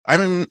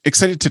I'm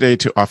excited today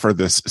to offer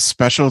this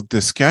special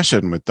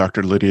discussion with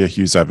Dr. Lydia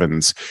Hughes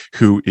Evans,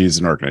 who is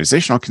an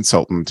organizational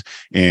consultant.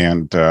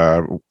 And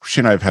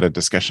she and I have had a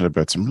discussion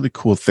about some really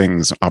cool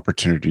things,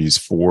 opportunities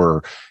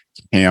for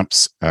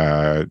camps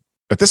at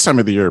this time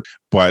of the year,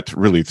 but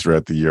really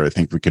throughout the year. I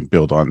think we can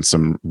build on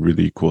some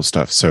really cool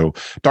stuff. So,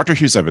 Dr.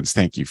 Hughes Evans,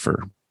 thank you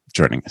for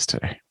joining us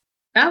today.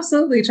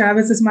 Absolutely,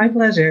 Travis. It's my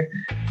pleasure.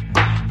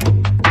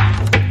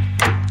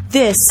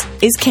 This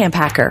is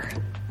CampHacker.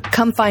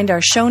 Come find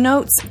our show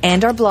notes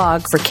and our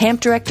blog for camp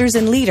directors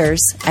and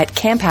leaders at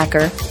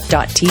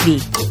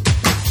camphacker.tv.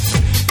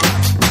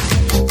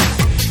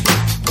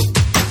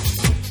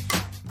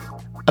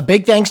 A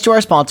big thanks to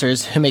our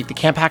sponsors who make the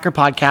CampHacker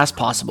podcast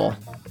possible.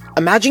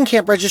 Imagine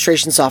camp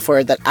registration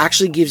software that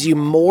actually gives you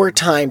more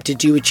time to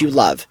do what you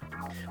love.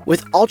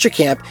 With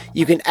UltraCamp,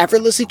 you can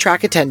effortlessly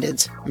track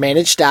attendance,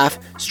 manage staff,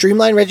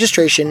 streamline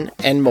registration,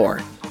 and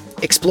more.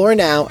 Explore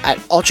now at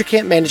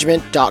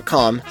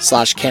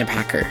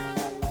ultracampmanagement.com/camphacker.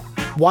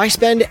 Why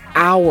spend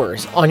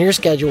hours on your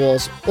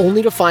schedules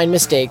only to find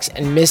mistakes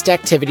and missed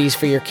activities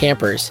for your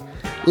campers?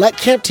 Let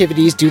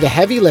Camptivities do the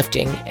heavy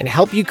lifting and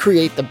help you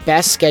create the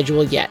best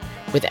schedule yet,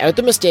 without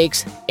the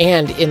mistakes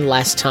and in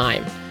less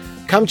time.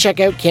 Come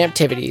check out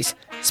Camptivities,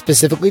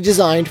 specifically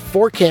designed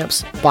for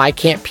camps by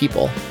camp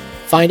people.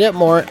 Find out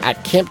more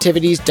at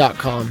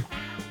camptivities.com.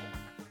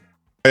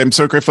 I'm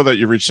so grateful that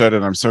you reached out,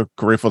 and I'm so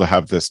grateful to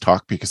have this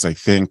talk because I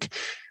think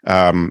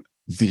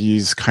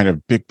these kind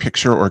of big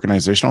picture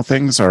organizational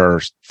things are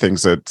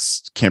things that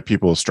camp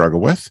people struggle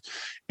with.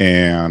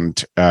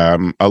 And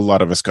a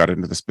lot of us got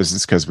into this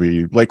business because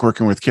we like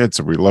working with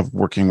kids, or we love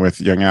working with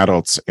young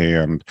adults,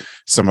 and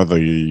some of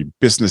the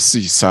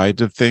businessy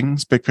side of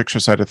things, big picture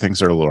side of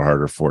things, are a little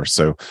harder for us.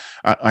 So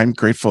I'm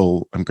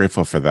grateful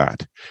for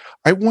that.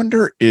 I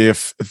wonder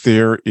if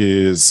there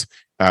is,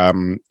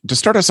 to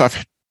start us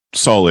off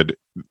solid,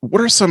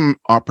 what are some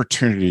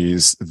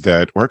opportunities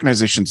that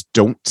organizations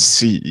don't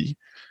see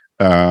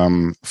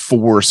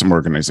for some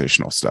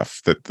organizational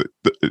stuff that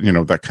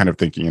kind of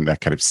thinking and that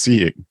kind of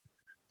seeing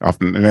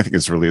often? And I think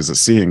it's really is a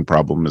seeing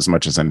problem as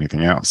much as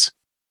anything else.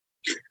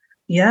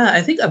 Yeah,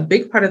 I think a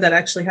big part of that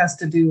actually has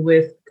to do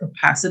with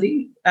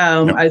capacity.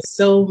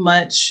 So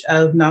much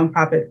of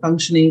nonprofit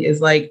functioning is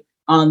like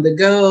on the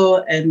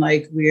go, and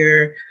like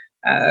we're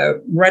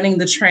running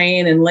the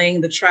train and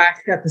laying the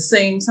track at the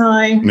same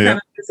time, kind of,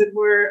 as it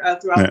were,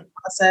 throughout the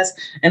process.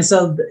 And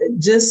so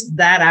just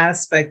that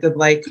aspect of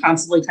like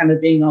constantly kind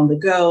of being on the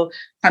go,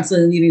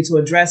 constantly needing to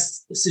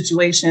address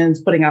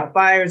situations, putting out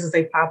fires as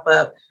they pop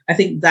up, I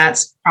think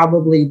that's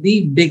probably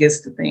the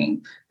biggest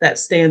thing that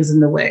stands in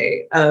the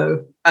way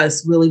of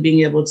us really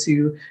being able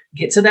to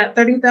get to that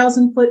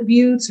 30,000 foot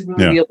view, to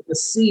really be able to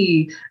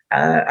see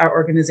our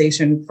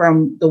organization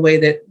from the way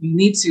that we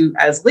need to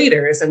as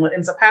leaders. And what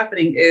ends up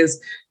happening is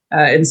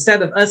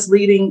instead of us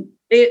leading,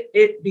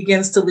 it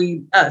begins to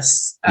lead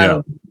us.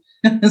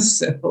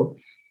 So,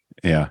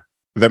 yeah.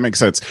 That makes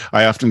sense.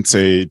 I often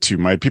say to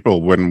my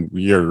people when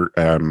we are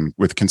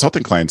with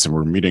consulting clients and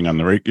we're meeting on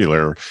the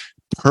regular,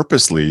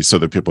 purposely so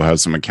that people have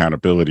some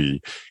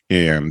accountability.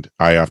 And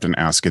I often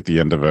ask at the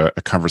end of a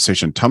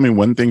conversation, tell me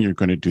one thing you're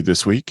going to do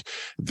this week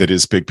that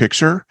is big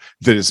picture,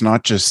 that is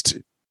not just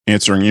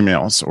answering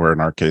emails, or in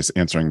our case,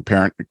 answering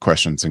parent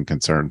questions and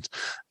concerns.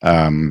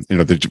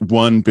 The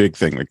one big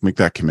thing, like make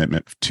that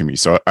commitment to me.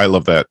 So I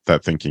love that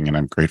thinking, and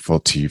I'm grateful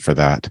to you for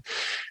that.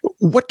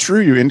 What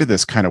drew you into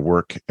this kind of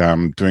work,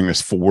 doing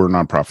this for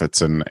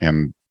nonprofits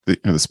and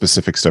the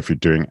specific stuff you're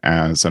doing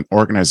as an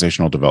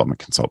organizational development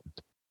consultant?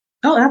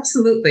 Oh,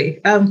 absolutely.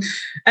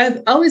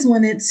 I've always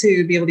wanted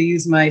to be able to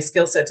use my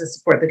skill set to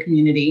support the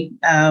community.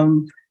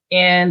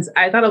 And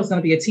I thought I was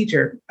going to be a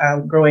teacher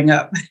growing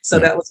up. So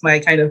that was my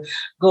kind of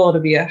goal, to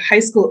be a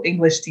high school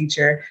English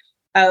teacher.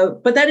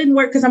 But that didn't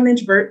work because I'm an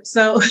introvert.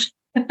 So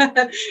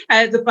I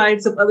had to find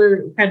some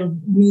other kind of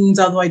means,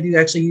 although I do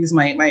actually use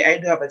I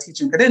do have a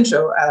teaching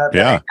credential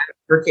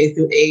for K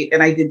through 8.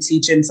 And I did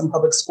teach in some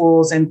public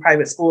schools and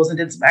private schools and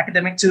did some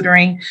academic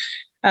tutoring.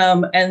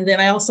 And then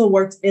I also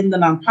worked in the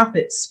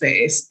nonprofit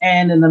space.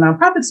 And in the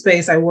nonprofit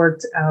space, I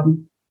worked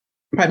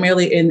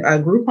primarily in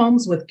group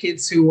homes with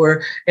kids who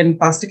were in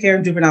foster care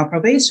and juvenile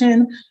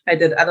probation. I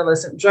did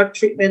adolescent drug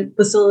treatment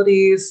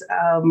facilities,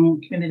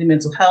 community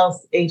mental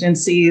health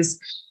agencies.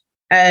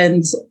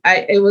 And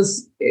it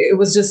was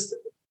just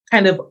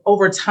kind of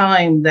over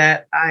time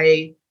that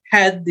I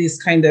had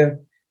this kind of,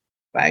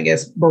 I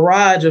guess,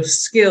 barrage of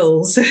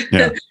skills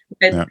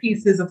and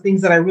pieces of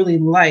things that I really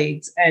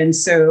liked. And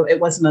so it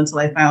wasn't until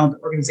I found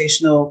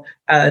organizational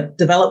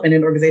development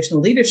and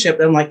organizational leadership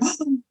that I'm like,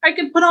 oh, I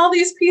could put all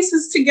these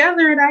pieces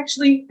together and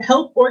actually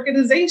help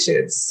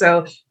organizations.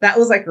 So that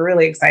was like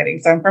really exciting.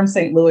 So I'm from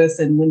St. Louis,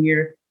 and when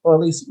you're, or at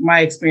least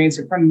my experience,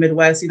 you're from the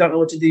Midwest, you don't know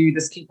what to do. You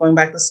just keep going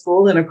back to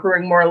school and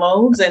accruing more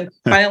loans. And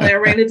finally I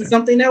ran into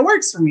something that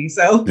works for me.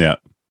 So yeah.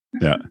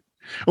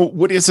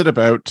 What is it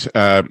about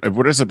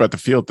the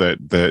field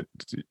that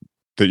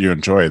you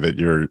enjoy, that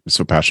you're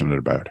so passionate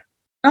about?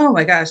 Oh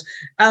my gosh.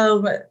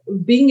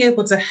 Being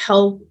able to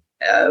help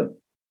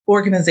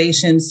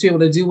organizations to be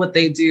able to do what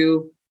they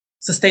do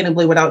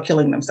sustainably without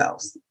killing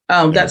themselves.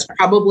 That's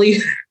probably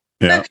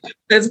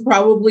that's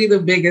probably the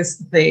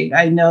biggest thing.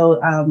 I know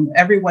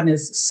everyone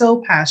is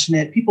so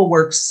passionate. People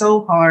work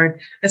so hard,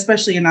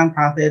 especially in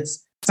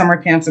nonprofits. Summer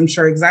camps, I'm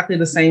sure exactly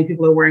the same.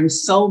 People are wearing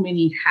so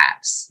many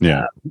hats.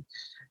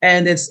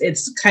 And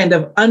it's kind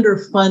of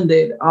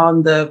underfunded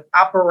on the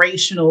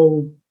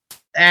operational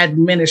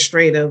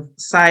administrative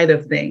side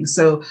of things.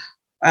 So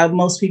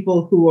most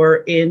people who are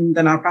in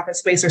the nonprofit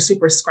space are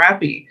super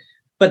scrappy,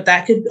 but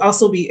that could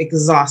also be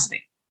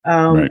exhausting.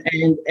 And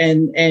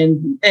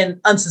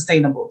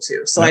unsustainable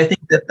too. So I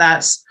think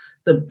that's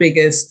the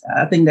biggest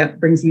thing that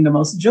brings me the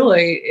most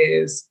joy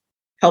is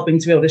helping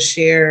to be able to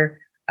share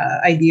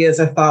ideas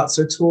or thoughts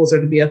or tools, or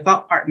to be a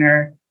thought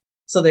partner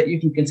so that you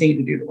can continue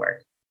to do the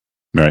work.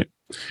 Right.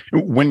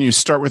 When you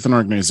start with an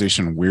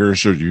organization,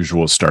 where's your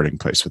usual starting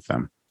place with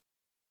them?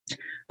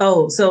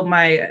 Oh, so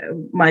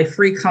my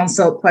free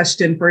consult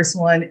question, first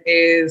one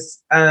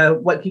is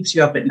what keeps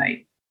you up at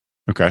night?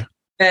 Okay.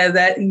 And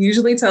that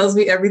usually tells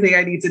me everything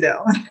I need to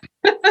know.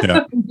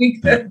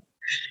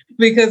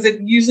 Because it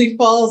usually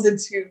falls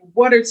into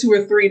one or two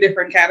or three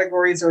different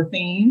categories or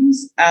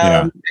themes.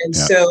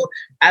 So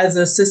as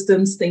a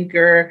systems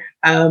thinker,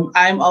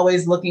 I'm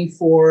always looking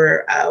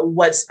for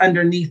what's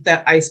underneath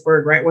that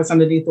iceberg, right? What's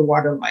underneath the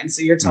waterline.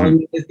 So you're telling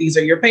me that these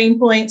are your pain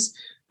points,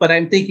 but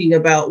I'm thinking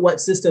about what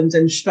systems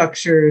and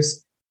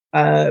structures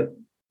do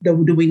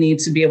we need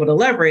to be able to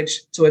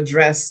leverage to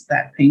address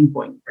that pain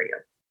point for you.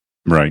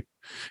 Right.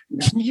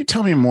 Can you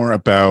tell me more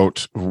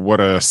about what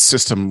a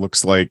system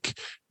looks like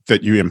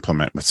that you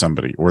implement with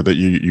somebody, or that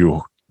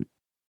you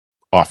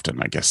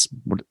often, I guess,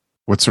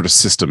 what sort of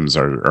systems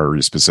are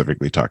you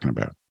specifically talking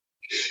about?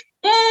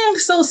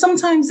 So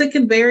sometimes it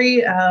can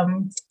vary.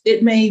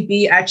 It may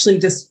be actually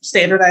just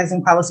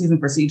standardizing policies and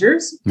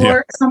procedures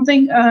for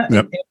something,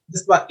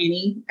 just about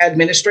any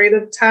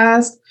administrative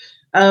task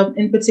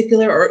in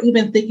particular, or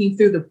even thinking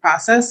through the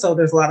process. So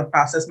there's a lot of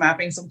process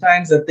mapping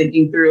sometimes, of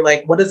thinking through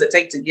like, what does it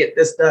take to get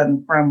this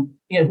done, from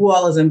who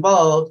all is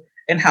involved,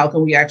 and how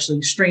can we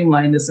actually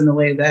streamline this in a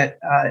way that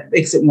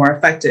makes it more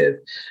effective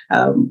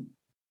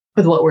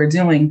with what we're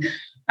doing.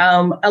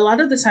 A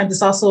lot of the times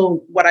it's also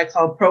what I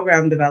call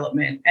program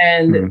development.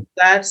 And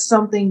that's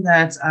something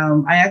that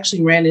I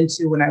actually ran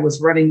into when I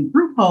was running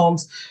group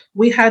homes.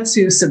 We had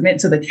to submit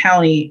to the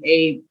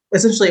county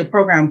essentially a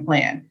program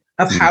plan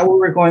of how we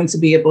were going to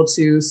be able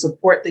to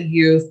support the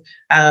youth,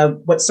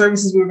 what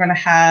services we were going to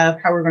have,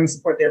 how we're going to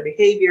support their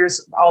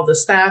behaviors, all the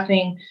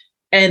staffing,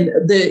 and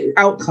the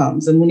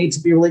outcomes. And we need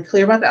to be really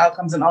clear about the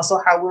outcomes, and also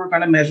how we were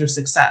going to measure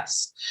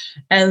success.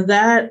 And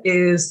that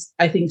is,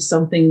 I think,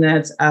 something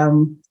that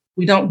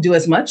we don't do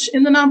as much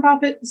in the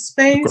nonprofit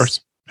space. Of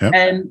course. Yep.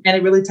 And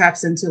it really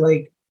taps into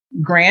like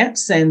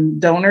grants and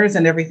donors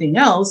and everything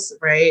else,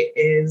 right?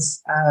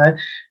 Is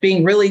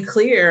being really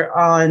clear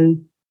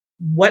on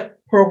what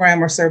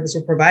program or service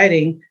we're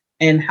providing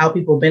and how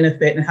people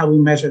benefit and how we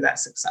measure that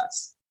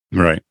success.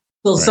 Right.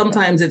 So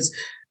sometimes it's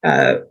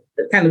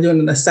kind of doing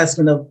an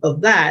assessment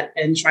of that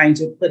and trying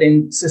to put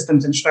in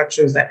systems and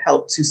structures that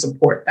help to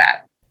support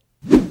that.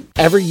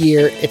 Every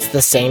year, it's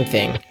the same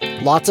thing.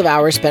 Lots of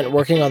hours spent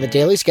working on the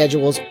daily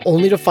schedules,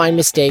 only to find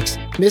mistakes,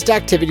 missed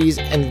activities,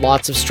 and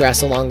lots of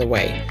stress along the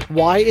way.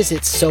 Why is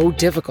it so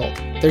difficult?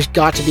 There's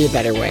got to be a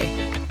better way.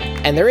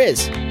 And there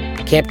is.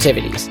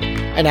 Camptivities,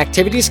 an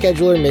activity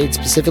scheduler made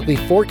specifically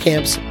for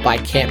camps by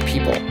camp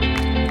people.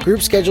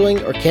 Group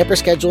scheduling or camper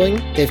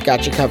scheduling, they've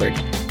got you covered.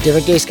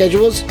 Different day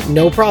schedules,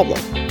 no problem.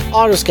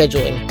 Auto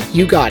scheduling,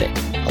 you got it.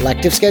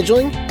 Elective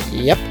scheduling,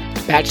 yep.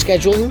 Batch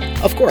scheduling,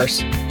 of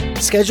course.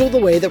 Schedule the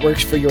way that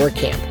works for your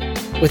camp.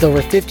 With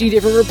over 50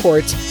 different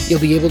reports,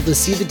 you'll be able to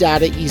see the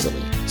data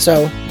easily.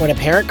 So, when a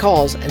parent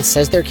calls and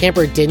says their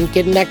camper didn't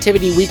get an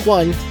activity week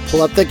 1,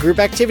 pull up the group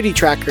activity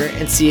tracker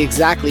and see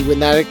exactly when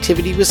that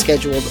activity was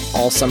scheduled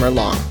all summer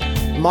long.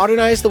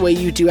 Modernize the way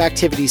you do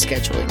activity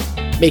scheduling.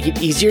 Make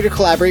it easier to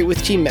collaborate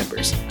with team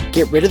members.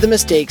 Get rid of the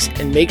mistakes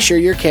and make sure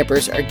your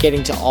campers are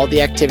getting to all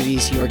the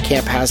activities your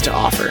camp has to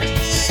offer.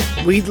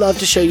 We'd love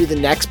to show you the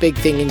next big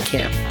thing in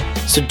camp.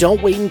 So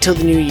don't wait until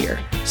the new year.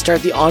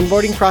 Start the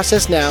onboarding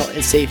process now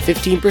and save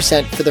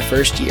 15% for the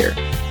first year.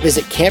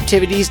 Visit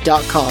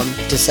camptivities.com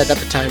to set up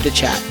a time to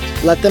chat.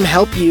 Let them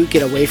help you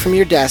get away from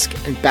your desk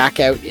and back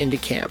out into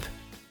camp.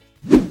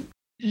 You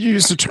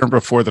used a term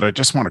before that I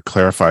just want to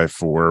clarify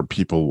for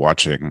people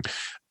watching.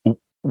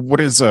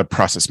 What is a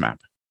process map?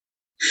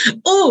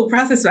 Oh,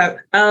 process map.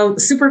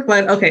 Super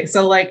fun. Okay.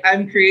 So like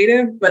I'm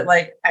creative, but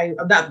like I'm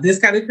not this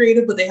kind of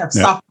creative, but they have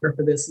software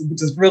for this,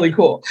 which is really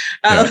cool.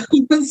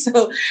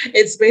 So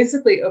it's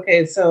basically,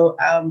 okay. So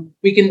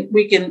we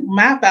can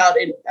map out,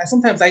 and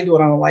sometimes I do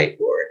it on a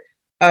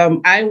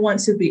whiteboard. I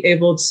want to be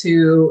able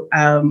to,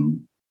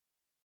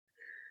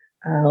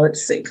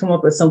 let's see, come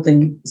up with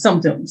something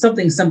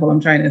simple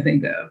I'm trying to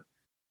think of.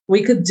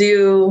 We could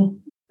do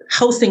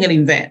hosting an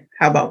event.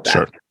 How about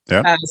that?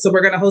 Yeah. So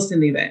we're going to host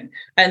an event.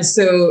 And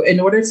so in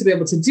order to be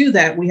able to do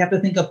that, we have to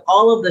think of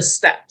all of the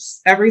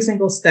steps, every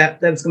single step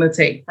that it's going to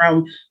take,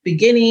 from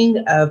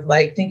beginning of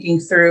like thinking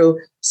through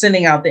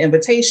sending out the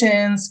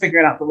invitations,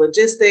 figuring out the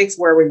logistics,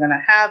 where we're going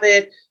to have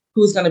it,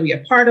 who's going to be a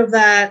part of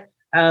that,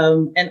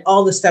 and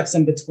all the steps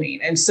in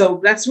between. And so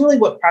that's really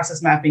what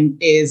process mapping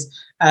is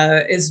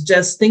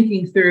just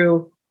thinking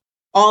through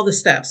all the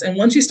steps. And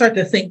once you start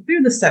to think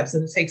through the steps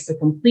that it takes to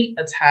complete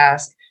a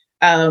task,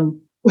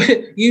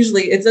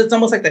 usually it's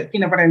almost like that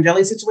peanut butter and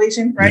jelly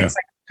situation, right? Yeah. It's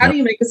like, how do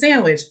you make a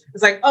sandwich?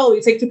 It's like, oh,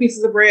 you take 2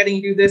 pieces of bread and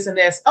you do this and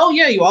this. Oh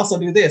yeah, you also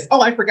do this.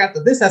 Oh, I forgot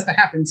that this has to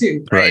happen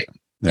too, right?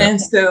 Yeah.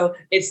 And so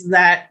it's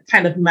that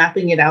kind of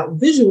mapping it out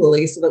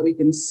visually so that we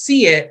can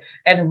see it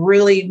and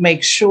really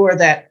make sure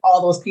that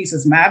all those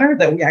pieces matter,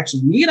 that we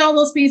actually need all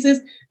those pieces.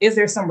 Is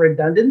there some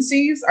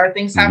redundancies? Are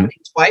things happening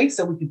twice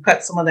so we can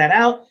cut some of that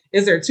out?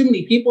 Is there too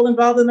many people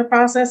involved in the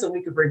process and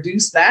we could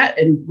reduce that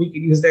and we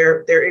could use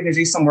their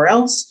energy somewhere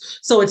else?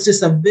 So it's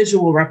just a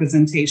visual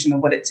representation of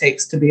what it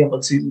takes to be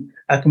able to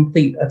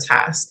complete a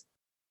task.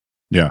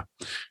 Yeah.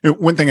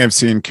 One thing I've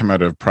seen come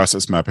out of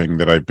process mapping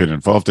that I've been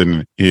involved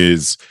in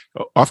is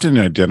often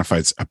it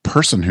identifies a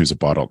person who's a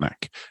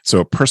bottleneck.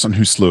 So a person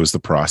who slows the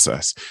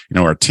process.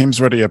 Our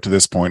team's ready up to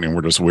this point and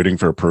we're just waiting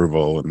for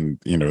approval. And,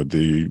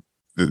 the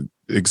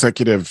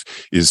executive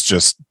is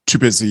just too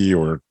busy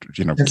or,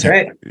 That's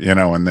right.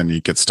 And then you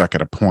get stuck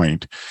at a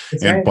point.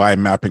 That's and right. By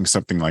mapping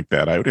something like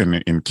that out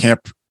in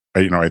camp,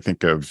 I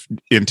think of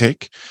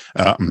intake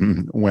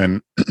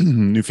when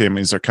new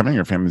families are coming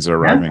or families are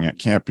arriving at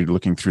camp. You're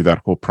looking through that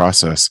whole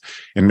process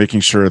and making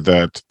sure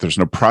that there's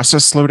no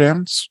process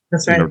slowdowns.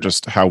 That's right.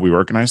 Just how we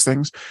organize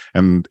things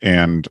and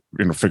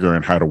figuring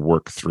out how to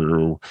work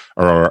through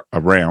or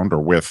around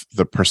or with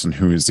the person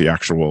who is the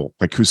actual,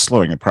 like, who's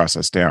slowing the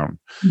process down.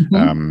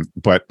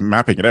 But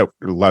mapping it out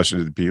allows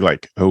you to be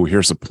like, oh,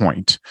 here's a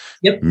point.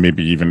 Yep.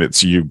 Maybe even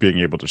it's you being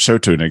able to show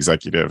to an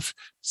executive,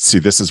 see,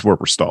 this is where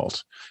we're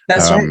stalled.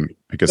 That's right.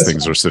 Because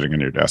things are sitting on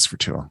your desk for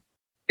too long.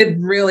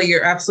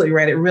 You're absolutely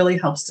right. It really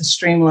helps to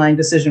streamline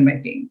decision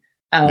making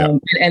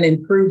and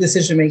improve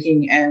decision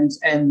making and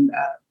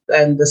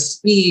the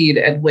speed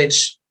at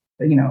which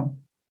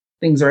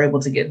things are able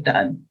to get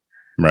done.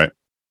 Right.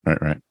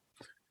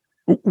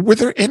 Were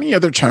there any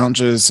other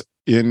challenges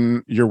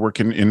in your work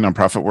in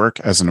nonprofit work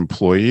as an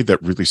employee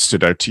that really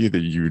stood out to you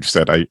that you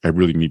said, I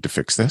really need to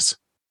fix this?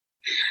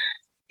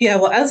 Yeah,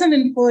 well, as an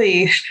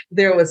employee,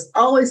 there was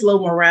always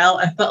low morale.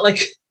 I felt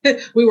like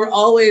we were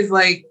always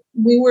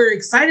we were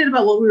excited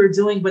about what we were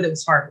doing, but it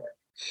was hard work.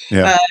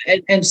 Yeah.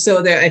 And so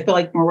I felt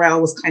like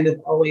morale was kind of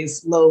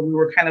always low. We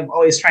were kind of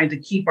always trying to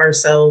keep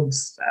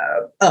ourselves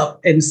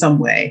up in some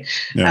way.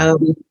 Yeah.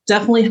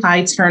 Definitely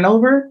high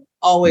turnover,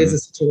 always a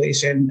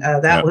situation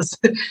was,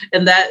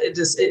 and that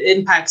it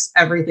impacts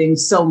everything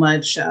so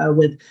much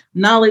with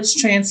knowledge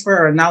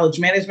transfer or knowledge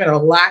management or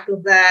lack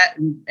of that,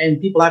 and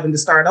people having to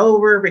start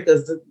over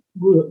because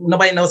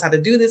nobody knows how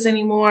to do this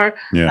anymore.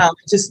 Yeah.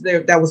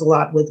 That was a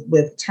lot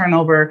with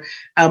turnover.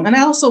 And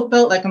I also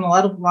felt like on a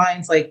lot of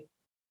lines, like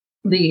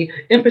the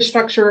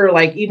infrastructure,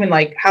 like even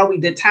like how we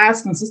did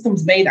tasks and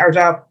systems made our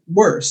job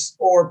worse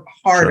or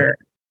harder.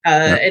 Sure.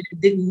 And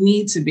it didn't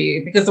need to be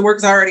because the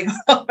work's already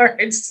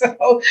hard.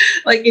 So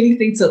like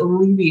anything to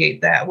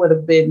alleviate that would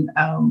have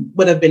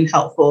been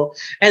helpful.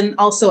 And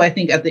also I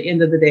think at the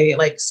end of the day,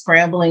 like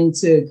scrambling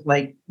to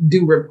like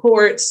do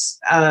reports,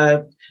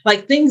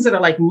 like things that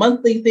are like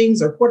monthly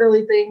things or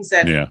quarterly things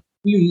that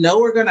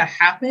are going to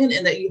happen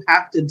and that you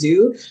have to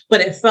do.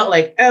 But it felt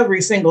like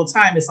every single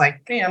time it's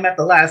like, damn, at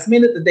the last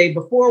minute, the day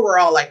before, we're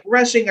all like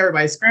rushing,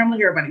 everybody's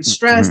scrambling, everybody's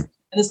stressed.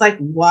 And it's like,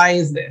 why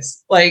is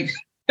this? Like,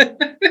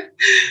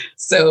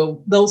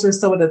 so those are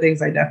some of the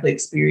things I definitely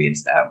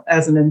experienced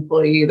as an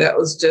employee. That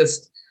was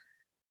just,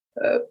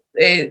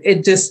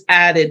 it just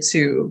added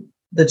to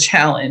the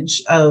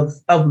challenge of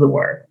the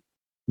work.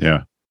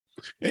 Yeah.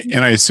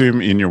 And I assume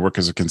in your work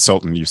as a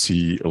consultant, you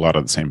see a lot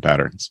of the same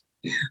patterns.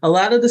 A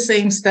lot of the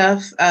same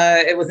stuff.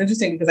 It was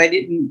interesting because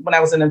when I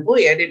was an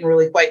employee, I didn't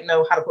really quite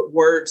know how to put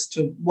words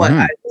to what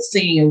I was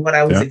seeing and what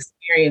I was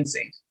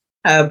experiencing.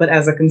 But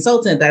as a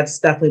consultant, that's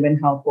definitely been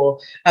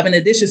helpful. In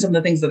addition, some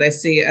of the things that I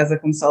see as a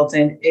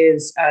consultant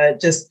is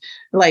just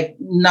like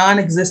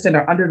non-existent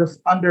or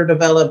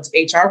underdeveloped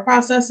HR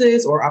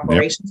processes or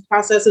operations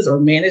processes or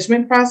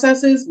management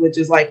processes, which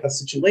is like a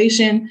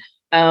situation.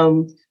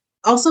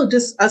 Also,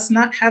 just us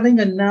not having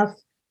enough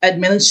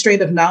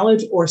administrative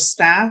knowledge or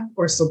staff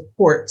or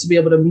support to be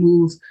able to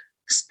move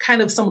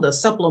kind of some of the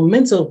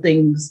supplemental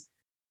things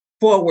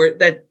forward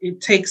that it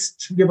takes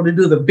to be able to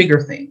do the bigger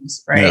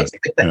things, right?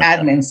 The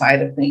admin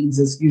side of things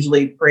is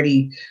usually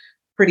pretty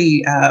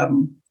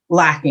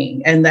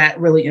lacking, and that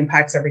really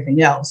impacts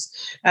everything else.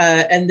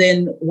 And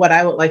then what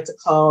I would like to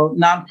call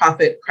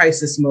nonprofit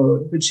crisis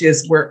mode, which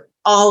is we're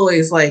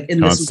always like in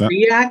this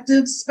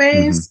reactive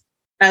space,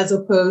 as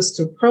opposed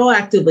to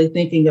proactively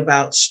thinking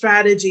about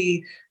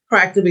strategy,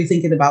 proactively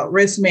thinking about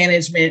risk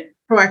management,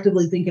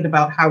 proactively thinking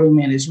about how we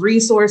manage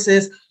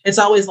resources. It's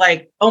always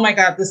like, oh my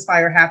God, this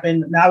fire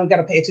happened. Now we got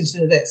to pay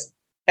attention to this.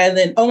 And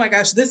then, oh my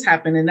gosh, this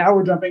happened. And now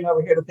we're jumping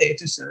over here to pay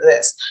attention to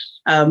this.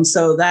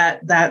 So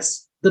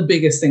that's the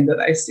biggest thing that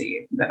I've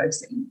seen.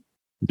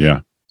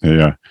 Yeah.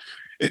 Yeah.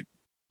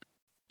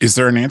 Is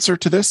there an answer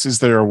to this? Is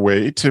there a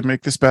way to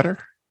make this better?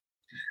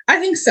 I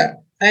think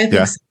so. I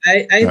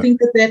think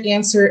that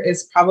answer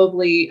is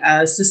probably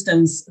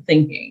systems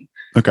thinking.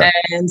 Okay.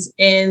 And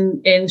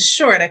in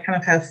short, I kind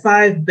of have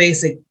 5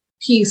 basic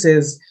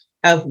pieces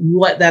of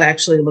what that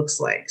actually looks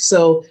like.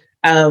 So,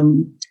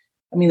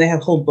 they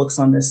have whole books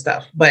on this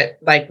stuff, but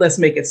let's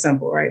make it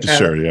simple, right?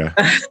 Sure. Yeah.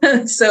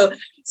 So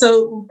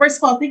first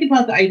of all, think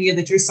about the idea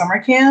that your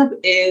summer camp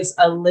is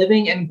a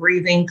living and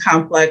breathing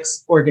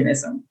complex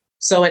organism.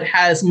 So it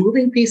has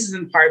moving pieces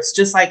and parts,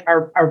 just like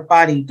our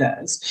body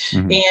does.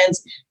 Mm-hmm. And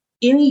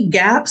any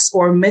gaps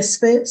or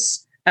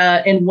misfits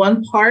in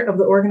one part of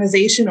the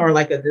organization, or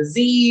like a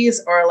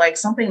disease, or like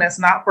something that's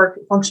not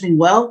functioning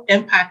well,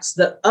 impacts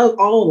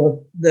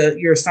all of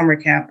your summer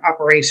camp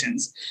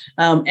operations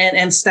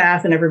and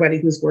staff and everybody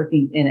who's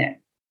working in it.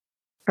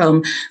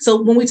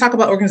 So when we talk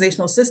about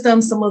organizational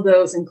systems, some of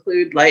those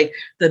include like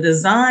the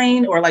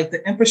design or like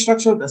the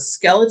infrastructure, the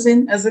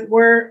skeleton, as it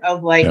were,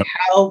 of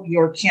how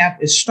your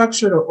camp is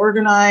structured or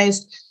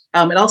organized.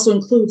 It also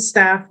includes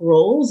staff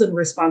roles and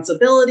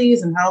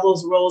responsibilities and how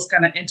those roles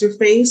kind of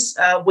interface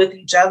with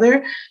each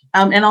other,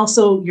 and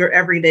also your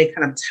everyday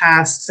kind of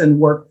tasks and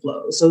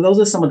workflows. So those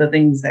are some of the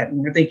things that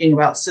when we're thinking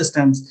about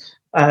systems,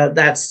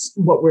 that's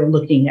what we're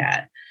looking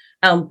at.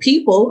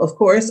 People, of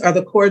course, are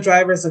the core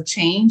drivers of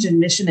change and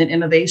mission and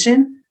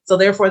innovation. So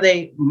therefore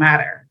they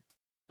matter.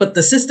 But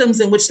the systems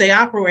in which they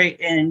operate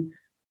in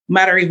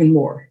matter even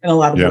more in a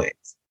lot of ways.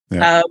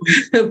 Yeah.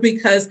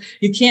 Because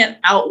you can't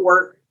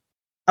outwork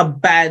a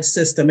bad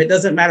system. It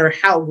doesn't matter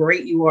how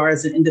great you are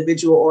as an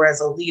individual or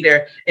as a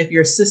leader. If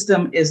your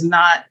system is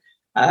not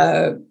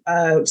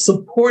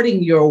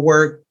supporting your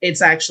work,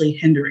 it's actually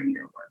hindering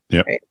your work.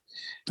 Yep. Right?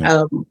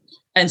 Yep.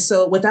 And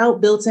so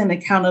without built-in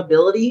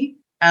accountability,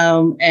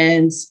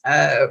 and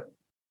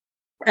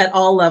at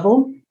all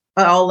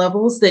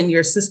levels, then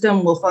your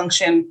system will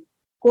function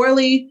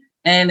poorly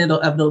and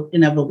it'll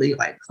inevitably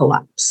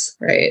collapse,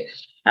 right?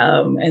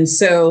 And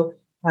so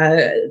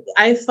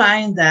I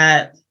find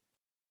that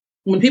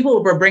when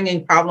people were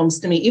bringing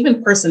problems to me,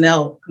 even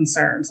personnel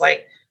concerns,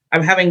 like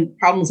I'm having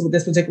problems with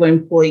this particular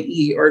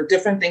employee or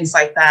different things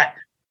like that,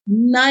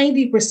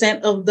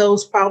 90% of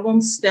those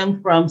problems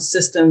stem from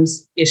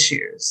systems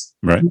issues,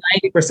 right?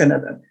 90%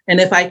 of them. And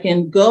if I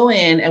can go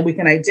in and we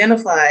can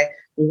identify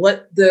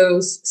what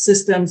those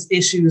systems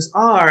issues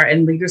are,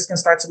 and leaders can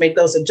start to make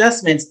those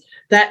adjustments,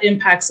 that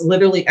impacts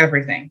literally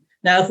everything.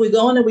 Now, if we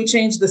go in and we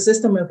change the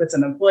system, if it's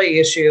an employee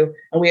issue,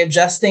 and we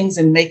adjust things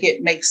and make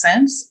it make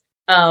sense,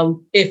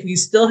 if you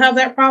still have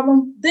that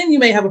problem, then you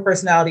may have a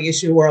personality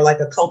issue or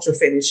like a culture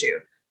fit issue.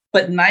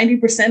 But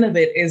 90% of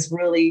it is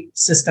really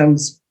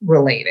systems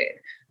related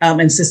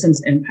and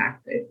systems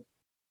impacted.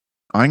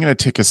 I'm going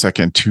to take a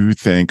second to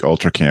thank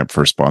UltraCamp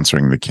for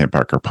sponsoring the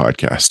CampHacker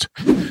podcast.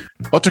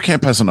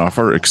 UltraCamp has an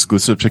offer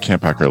exclusive to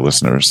CampHacker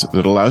listeners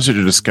that allows you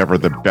to discover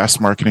the best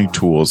marketing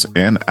tools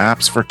and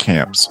apps for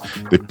camps.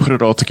 They put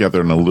it all together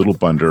in a little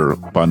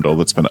bundle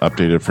that's been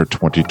updated for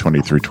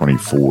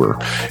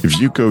 2023-24. If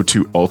you go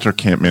to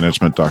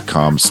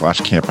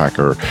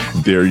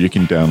ultracampmanagement.com/CampHacker, there you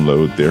can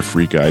download their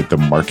free guide, The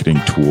Marketing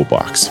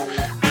Toolbox.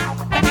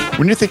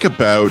 When you think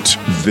about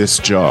this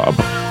job,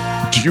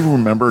 do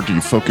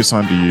you focus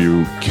on, do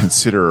you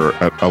consider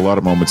at a lot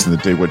of moments in the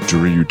day what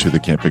drew you to the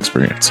camp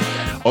experience?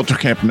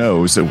 UltraCamp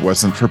knows it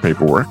wasn't for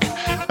paperwork.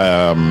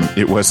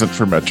 It wasn't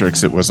for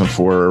metrics. It wasn't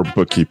for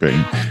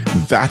bookkeeping.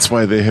 That's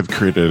why they have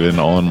created an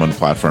all-in-one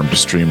platform to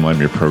streamline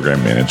your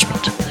program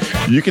management.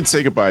 You can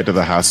say goodbye to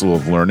the hassle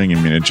of learning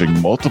and managing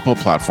multiple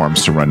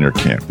platforms to run your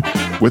camp.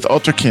 With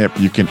UltraCamp,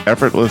 you can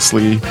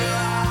effortlessly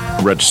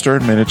register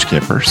and manage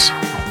campers,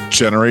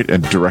 generate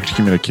and direct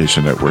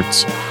communication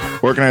networks,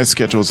 organize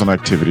schedules and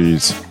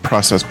activities,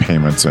 process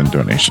payments and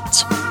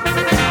donations.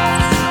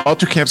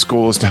 UltraCamp's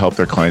goal is to help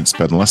their clients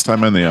spend less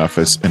time in the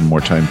office and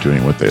more time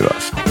doing what they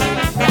love.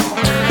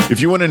 If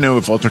you want to know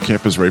if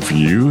UltraCamp is right for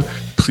you,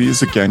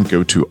 please again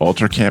go to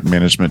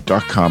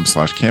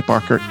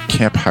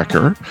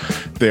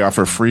ultracampmanagement.com/CampHacker. They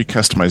offer free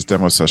customized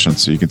demo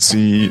sessions so you can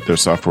see their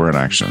software in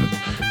action.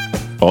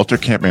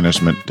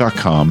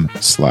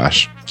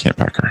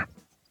 ultracampmanagement.com/CampHacker.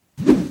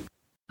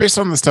 Based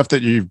on the stuff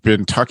that you've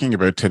been talking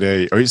about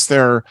today, is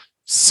there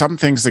some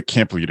things that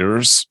camp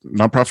leaders,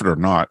 nonprofit or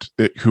not,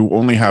 who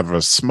only have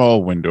a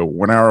small window,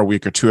 1 hour a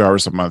week or 2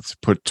 hours a month,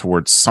 put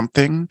towards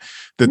something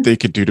that they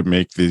could do to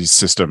make these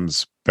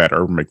systems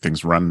better, make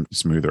things run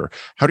smoother?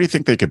 How do you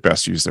think they could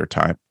best use their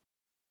time?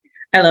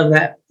 I love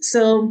that.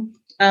 So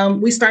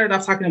we started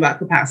off talking about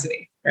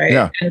capacity, right?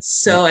 Yeah. And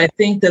so I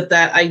think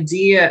that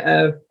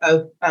idea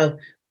of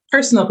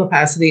personal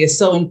capacity is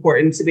so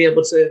important to be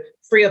able to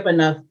free up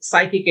enough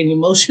psychic and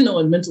emotional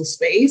and mental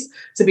space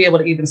to be able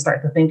to even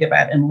start to think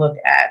about and look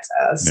at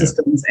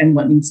systems and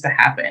what needs to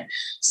happen.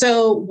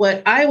 So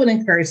what I would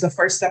encourage, the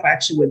first step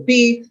actually would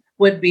be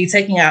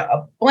taking out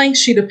a blank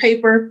sheet of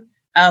paper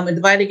and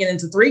dividing it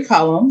into 3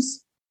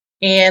 columns.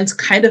 and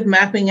kind of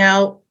mapping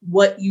out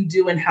what you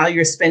do and how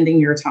you're spending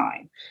your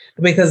time,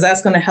 because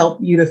that's going to help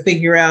you to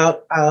figure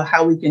out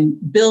how we can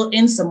build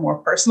in some more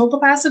personal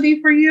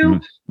capacity for you,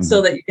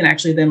 so that you can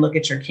actually then look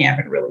at your camp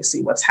and really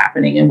see what's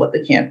happening and what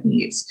the camp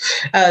needs.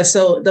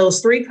 So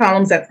those 3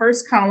 columns, that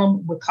first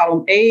column with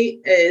column A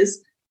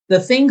is the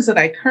things that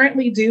I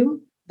currently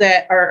do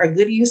that are a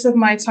good use of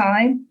my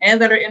time and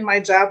that are in my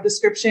job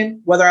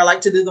description, whether I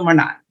like to do them or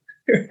not.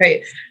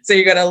 Right. So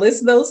you're going to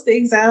list those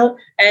things out,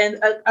 and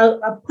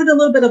I'll put a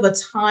little bit of a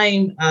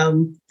time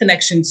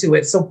connection to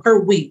it. So per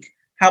week,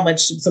 how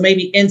much, so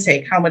maybe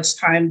intake, how much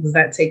time does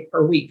that take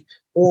per week?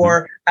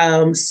 Or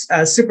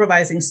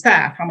supervising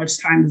staff, how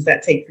much time does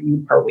that take for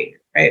you per week?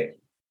 Right.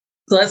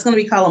 So that's going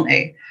to be column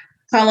A.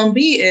 Column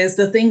B is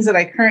the things that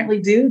I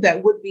currently do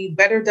that would be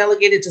better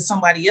delegated to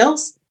somebody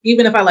else,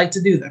 even if I like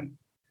to do them.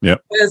 Yeah.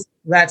 Because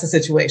that's a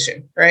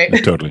situation, right?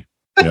 Totally.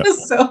 Yeah.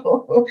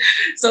 So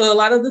a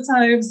lot of the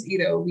times,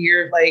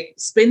 we're like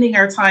spending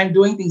our time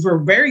doing things. We're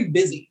very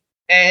busy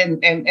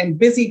and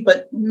busy,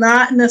 but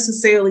not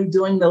necessarily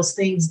doing those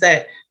things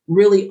that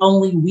really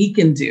only we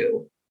can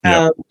do.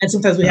 Yeah. And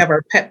sometimes we have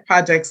our pet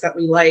projects that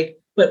we like,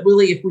 but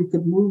really, if we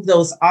could move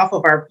those off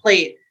of our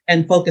plate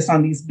and focus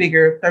on these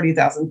bigger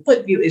 30,000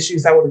 foot view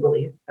issues, that would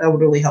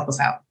really help us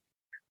out.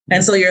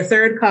 And so your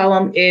third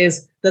column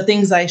is the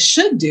things I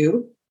should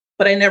do,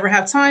 but I never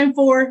have time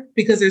for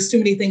because there's too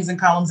many things in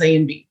columns A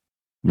and B.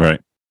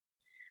 Right.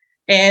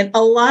 And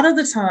a lot of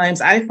the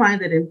times I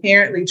find that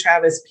inherently,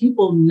 Travis,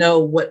 people know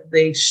what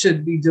they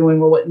should be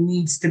doing or what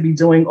needs to be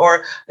doing,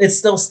 or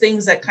it's those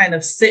things that kind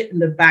of sit in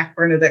the back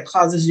burner that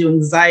causes you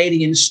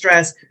anxiety and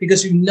stress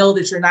because you know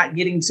that you're not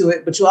getting to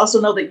it, but you also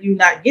know that you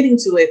not getting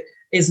to it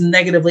is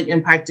negatively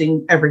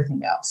impacting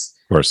everything else.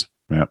 Of course.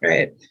 Yeah.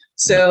 Right.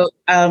 So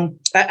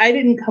I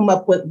didn't come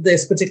up with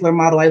this particular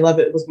model. I love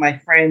it. It was my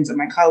friend and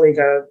my colleague,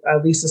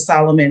 Lisa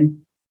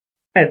Solomon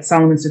at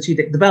Solomon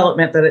Strategic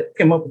Development, that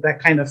came up with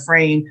that kind of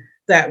frame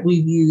that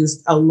we've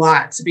used a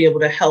lot to be able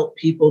to help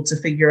people to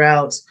figure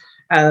out.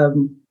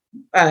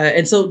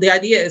 And so the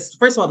idea is,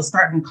 first of all, to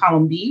start in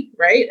column B,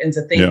 right? And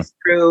to think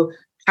through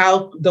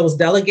how those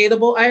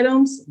delegatable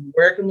items,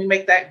 where can we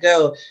make that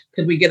go?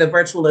 Could we get a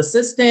virtual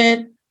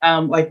assistant?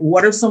 Like,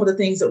 what are some of the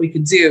things that we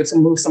could do to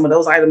move some of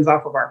those items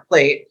off of our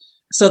plate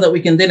so that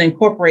we can then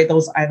incorporate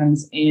those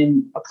items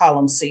in a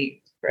column C,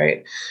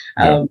 right?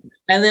 Yeah.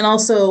 And then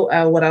also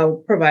what I'll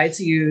provide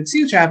to you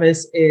too,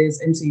 Travis, is,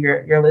 and to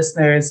your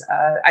listeners,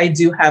 I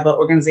do have an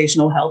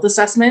organizational health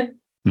assessment,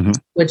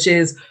 which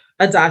is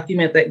a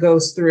document that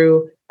goes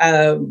through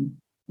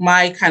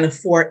my kind of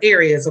 4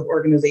 areas of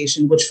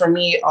organization, which for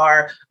me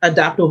are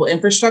adaptable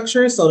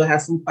infrastructure. So to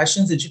have some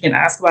questions that you can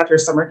ask about your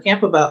summer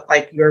camp, about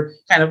like your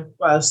kind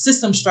of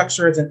system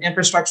structures and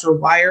infrastructure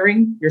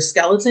wiring, your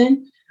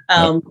skeleton,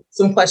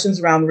 some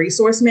questions around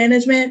resource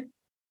management,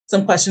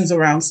 some questions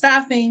around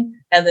staffing,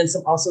 and then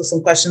some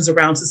questions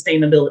around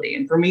sustainability.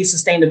 And for me,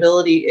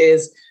 sustainability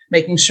is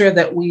making sure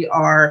that we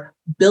are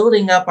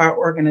building up our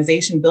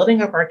organization,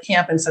 building up our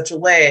camp in such a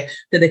way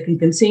that it can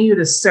continue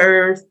to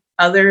serve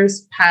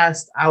others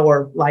past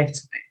our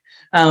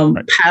lifetime,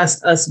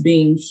 past us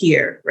being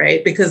here,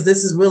 right? Because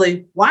this is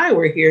really why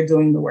we're here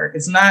doing the work.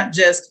 It's not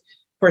just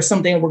for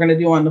something we're going to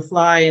do on the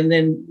fly and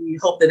then we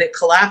hope that it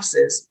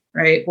collapses,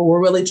 right? But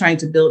we're really trying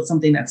to build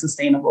something that's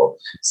sustainable.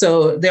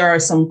 So there are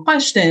some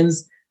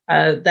questions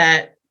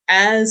that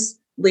as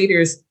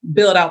leaders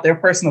build out their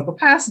personal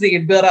capacity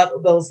and build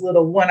out those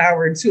little 1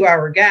 hour and 2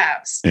 hour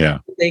gaps that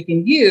they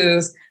can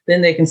use,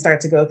 then they can start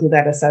to go through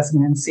that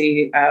assessment and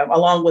see,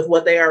 along with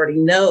what they already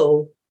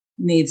know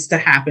needs to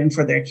happen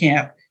for their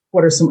camp,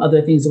 what are some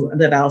other things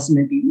that also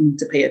maybe need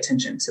to pay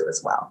attention to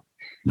as well.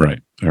 Right.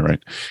 All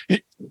right.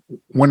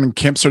 When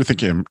camps started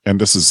thinking,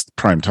 and this is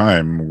prime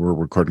time, we're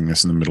recording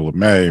this in the middle of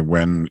May,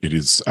 when it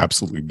is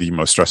absolutely the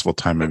most stressful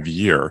time of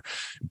year.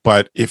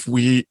 But if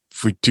we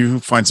do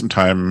find some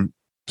time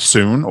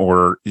soon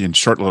or in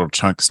short little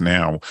chunks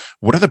now,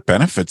 what are the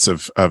benefits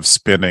of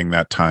spending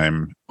that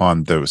time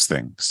on those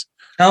things?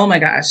 Oh my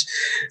gosh.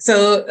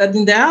 So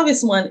the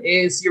obvious one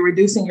is you're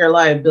reducing your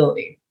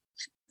liability.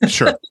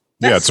 Sure.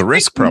 Yeah, it's a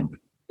risk problem.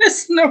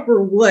 That's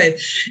number one.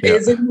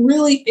 Is it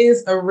really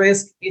is a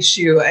risk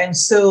issue. And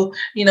so,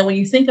 when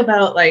you think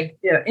about like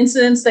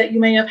incidents that you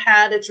may have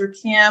had at your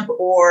camp,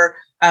 or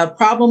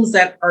problems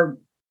that are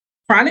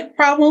chronic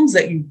problems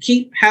that you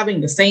keep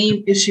having the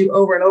same issue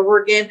over and over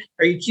again,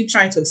 or you keep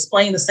trying to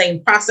explain the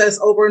same process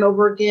over and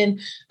over again,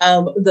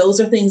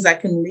 those are things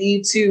that can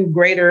lead to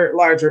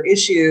larger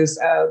issues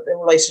in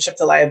relationship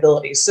to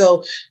liability.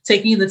 So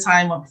taking the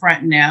time up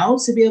front now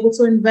to be able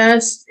to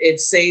invest, it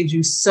saves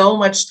you so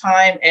much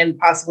time and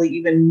possibly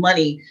even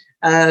money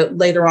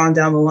later on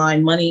down the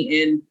line,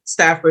 money in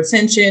staff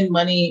retention,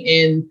 money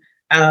in,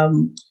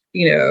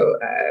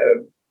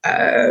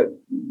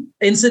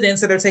 incidents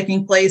that are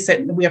taking place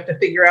that we have to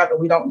figure out that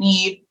we don't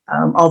need,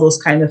 all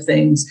those kind of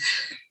things.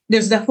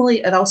 There's definitely,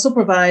 it also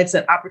provides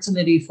an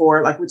opportunity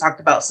for, like we talked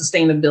about,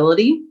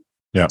 sustainability.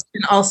 Yeah.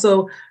 And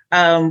also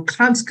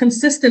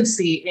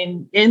consistency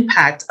in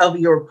impact of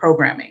your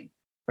programming.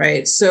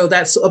 right? So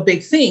that's a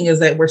big thing, is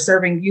that we're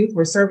serving youth,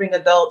 we're serving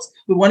adults.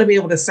 We want to be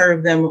able to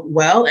serve them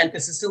well and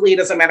consistently. It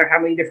doesn't matter how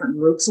many different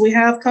groups we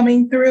have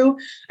coming through.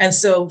 And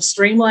so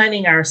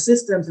streamlining our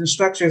systems and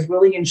structures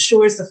really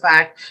ensures the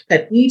fact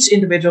that each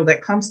individual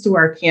that comes to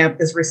our camp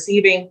is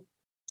receiving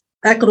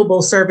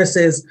equitable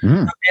services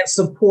and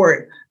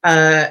support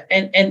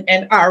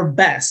and our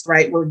best,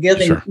 right? We're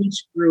giving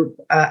each group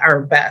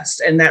our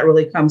best. And that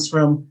really comes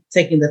from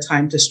taking the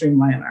time to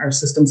streamline our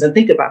systems and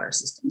think about our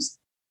systems.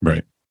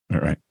 Right. All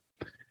right.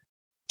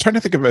 Trying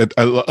to think of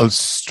a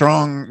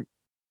strong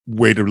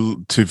way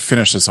to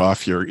finish this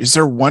off here. Is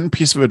there one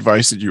piece of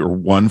advice that or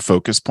one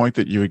focus point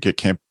that you would get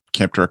camp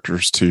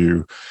directors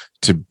to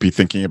be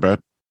thinking about?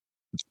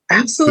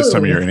 Absolutely. This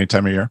time of year, any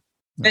time of year?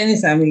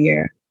 Any time of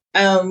year.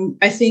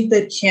 I think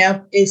that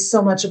camp is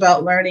so much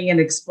about learning and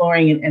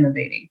exploring and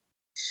innovating.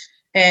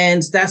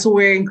 And that's what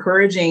we're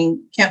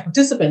encouraging camp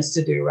participants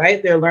to do,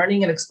 right? They're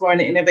learning and exploring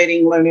and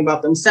innovating, learning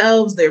about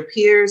themselves, their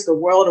peers, the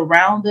world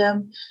around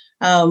them.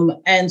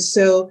 And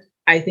so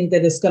I think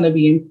that it's going to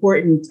be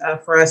important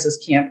for us as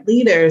camp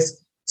leaders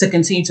to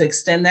continue to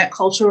extend that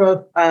culture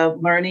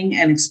of learning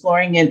and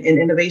exploring and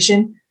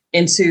innovation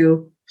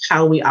into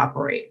how we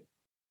operate.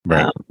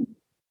 Right.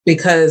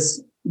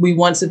 Because we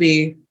want to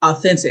be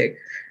authentic,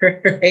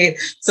 right?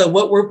 So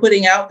what we're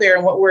putting out there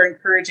and what we're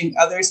encouraging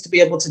others to be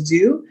able to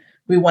do,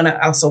 we want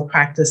to also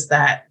practice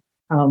that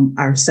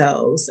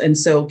ourselves. And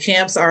so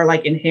camps are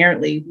like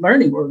inherently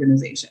learning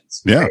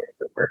organizations. Yeah. Right?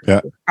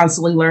 We're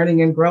constantly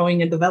learning and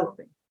growing and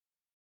developing.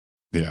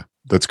 Yeah,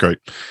 that's great.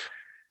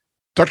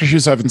 Dr.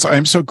 Hughes Evans, I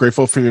am so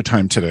grateful for your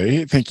time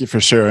today. Thank you for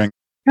sharing.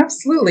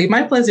 Absolutely.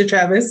 My pleasure,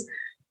 Travis.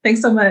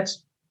 Thanks so much.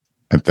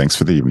 And thanks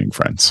for the evening,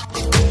 friends.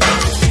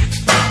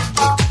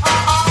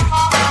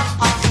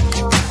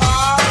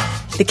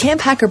 The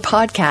CampHacker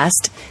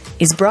podcast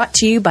is brought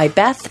to you by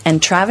Beth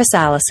and Travis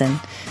Allison,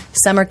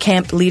 summer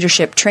camp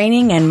leadership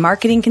training and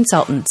marketing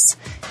consultants.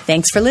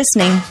 Thanks for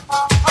listening.